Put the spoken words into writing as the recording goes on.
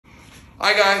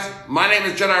Hi guys, my name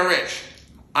is Jedi Rich.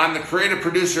 I'm the creative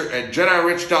producer at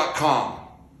JediRich.com.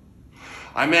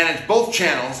 I manage both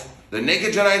channels, the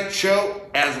Naked Jedi Show,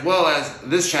 as well as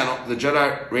this channel, the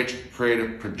Jedi Rich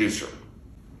Creative Producer.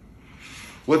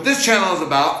 What this channel is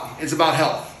about, it's about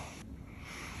health.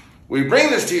 We bring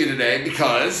this to you today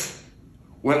because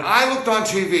when I looked on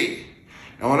TV,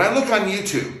 and when I look on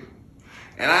YouTube,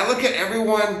 and I look at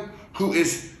everyone who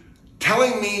is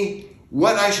telling me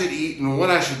what I should eat and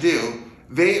what I should do,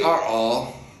 they are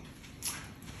all,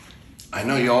 I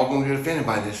know you're all going to get offended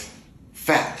by this,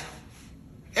 fat.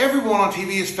 Everyone on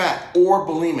TV is fat or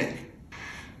bulimic.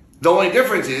 The only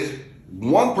difference is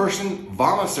one person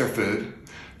vomits their food,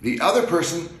 the other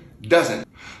person doesn't.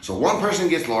 So one person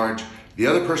gets large, the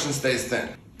other person stays thin.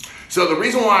 So the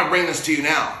reason why I bring this to you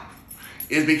now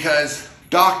is because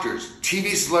doctors,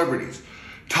 TV celebrities,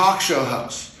 talk show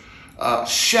hosts,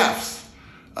 chefs,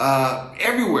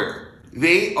 everywhere,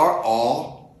 they are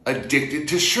all addicted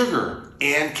to sugar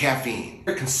and caffeine.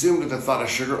 They're consumed with the thought of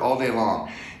sugar all day long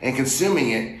and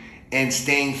consuming it and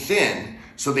staying thin.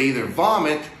 So they either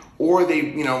vomit or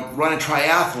they, run a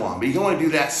triathlon, but you can only do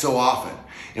that so often.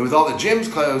 And with all the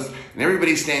gyms closed and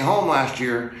everybody staying home last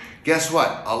year, guess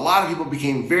what? A lot of people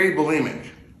became very bulimic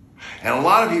and a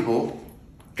lot of people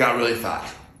got really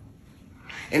fat.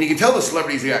 And you can tell the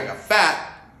celebrities they got fat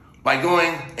by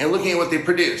going and looking at what they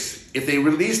produce. If they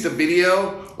released a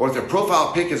video or if their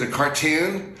profile pic is a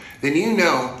cartoon, then you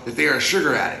know that they are a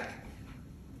sugar addict.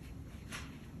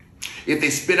 If they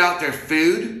spit out their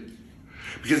food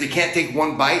because they can't take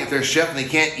one bite, if they're a chef and they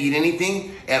can't eat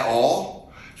anything at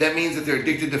all, that means that they're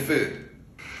addicted to food.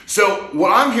 So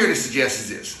what I'm here to suggest is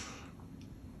this.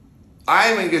 I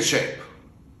am in good shape.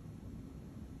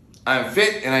 I'm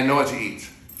fit and I know what to eat.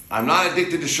 I'm not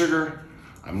addicted to sugar.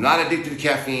 I'm not addicted to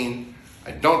caffeine.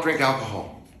 I don't drink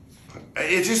alcohol.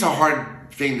 It's just a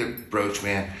hard thing to broach,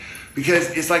 man, because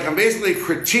it's like I'm basically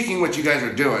critiquing what you guys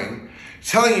are doing,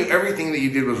 telling you everything that you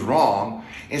did was wrong,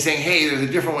 and saying, hey, there's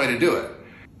a different way to do it.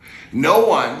 No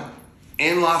one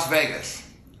in Las Vegas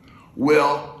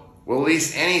will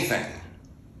release anything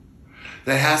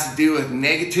that has to do with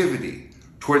negativity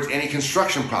towards any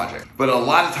construction project. But a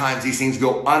lot of times these things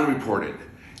go unreported,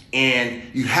 and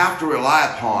you have to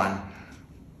rely upon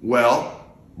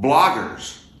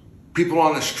bloggers, people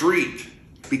on the street,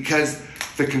 because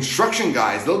the construction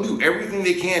guys, they'll do everything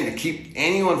they can to keep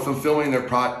anyone from filming their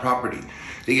property.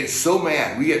 They get so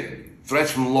mad. We get threats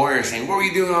from lawyers saying, what are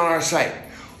you doing on our site?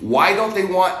 Why don't they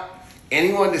want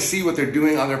anyone to see what they're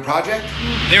doing on their project?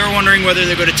 They were wondering whether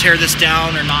they're going to tear this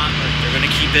down or not, or they're going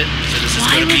to keep it. So this is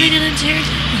Why were they going to tear it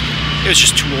down? It was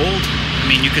just too old. I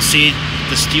mean, you could see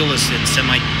the steel is in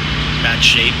semi-bad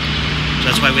shape. So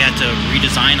that's why we had to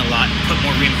redesign a lot, put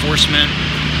more reinforcement,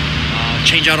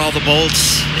 change out all the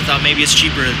bolts. They thought maybe it's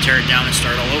cheaper to tear it down and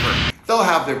start all over. They'll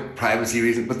have their privacy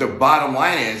reasons, but the bottom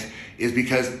line is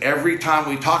because every time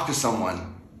we talk to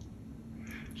someone,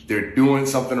 they're doing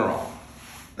something wrong.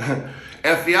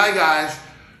 FBI guys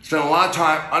spend a lot of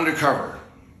time undercover,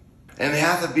 and they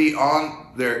have to be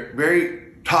on their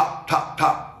very top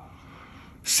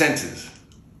senses.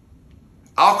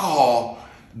 Alcohol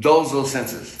dulls those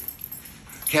senses.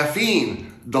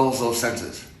 Caffeine dulls those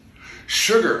senses.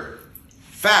 Sugar,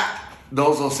 fat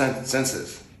dulls those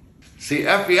senses. See,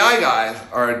 FBI guys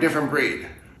are a different breed.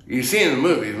 You see in the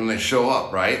movies when they show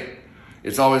up, right?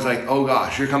 It's always like, oh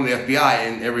gosh, here come the FBI,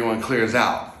 and everyone clears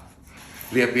out.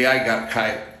 The FBI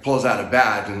guy pulls out a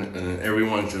badge and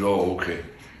everyone says, oh, okay.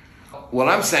 What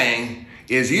I'm saying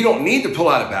is you don't need to pull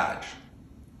out a badge.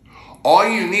 All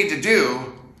you need to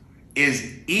do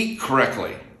is eat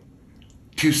correctly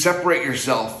to separate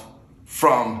yourself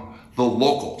from the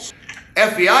locals.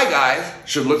 FBI guys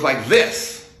should look like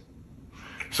this.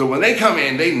 So when they come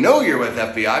in, they know you're with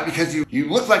FBI because you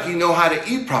look like you know how to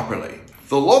eat properly.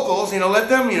 The locals, let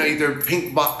them, eat their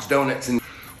pink box donuts and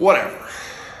whatever.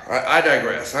 I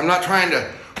digress. I'm not trying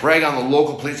to brag on the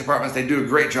local police departments. They do a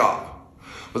great job.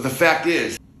 But the fact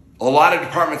is, a lot of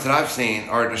departments that I've seen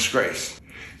are a disgrace.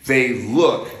 They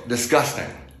look disgusting.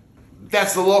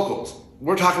 That's the locals.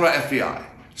 We're talking about FBI.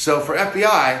 So for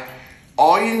FBI,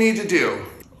 all you need to do,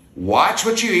 watch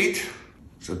what you eat.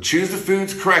 So choose the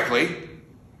foods correctly.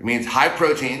 It means high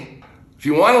protein. If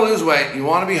you want to lose weight, you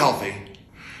want to be healthy.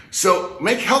 So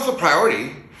make health a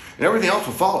priority and everything else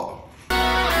will follow.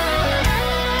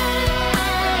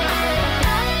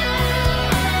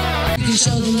 You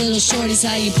show the little shorties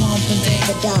how you pump and think.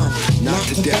 Not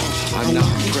to death, I'm not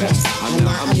impressed, I'm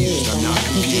not amused, I'm not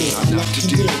confused, I'm not to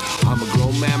do. I'm a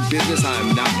grown man business,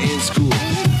 I'm not in school.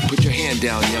 Put your hand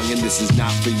down, youngin', this is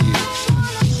not for you.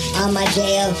 On my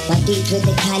jail, my beats with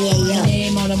the Kanye, yo. Your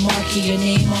name on the marquee, your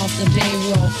name off the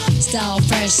payroll. Style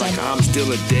fresh Like I'm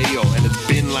still a Dayo, and it's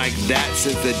been like that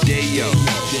since the day, yo.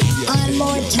 On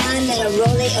more time than a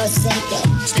Rolly or Seiko.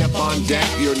 Step on deck,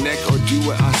 your neck, or do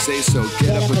what I say so.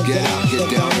 Get up or get out, get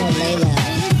down and lay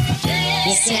low.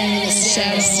 Standing in the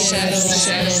shadows.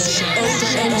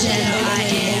 Old Jedi, I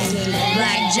am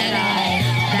Black Jedi.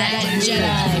 Black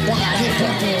Jedi.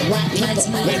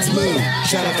 Let's move.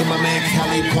 Shout out to my man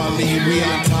Khalid Kweli. We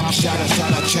on top. Shout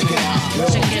out. Check it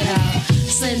out. Check it out.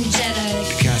 Slim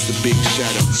Jedi. Cast a big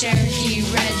shadow. Cherokee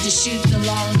red to shoot the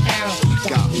long arrow.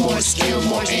 Got More skill,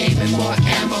 more aim, and more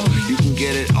ammo. You can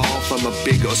get it all from a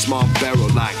big or small barrel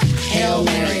like Hail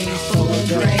Mary, full of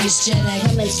grace, Jedi.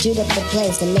 Come and shoot up the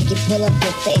place and make you pull up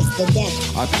your face to death.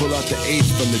 I pull out the ace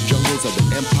from the jungles of the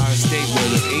Empire State where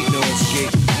there ain't no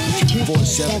escape.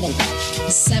 247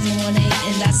 718,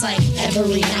 and that's like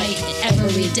every night,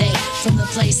 every day. From the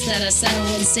place that I settle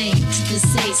insane to the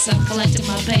States, I'm collecting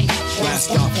my pay.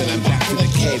 Blast off and I'm back to the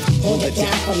cave. Hold it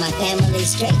down for my family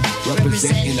straight.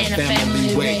 Represent in a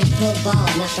family way. Football,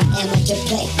 not for amateur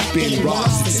play. Been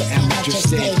Ross is an amateur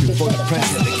stage. Before the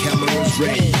president, the camera's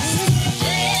raised.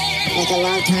 Like a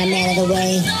long time man of the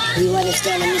way, you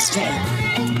understanding me straight.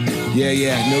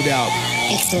 Yeah, no doubt.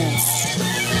 Excellence.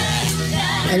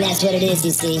 And that's what it is,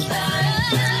 you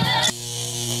see.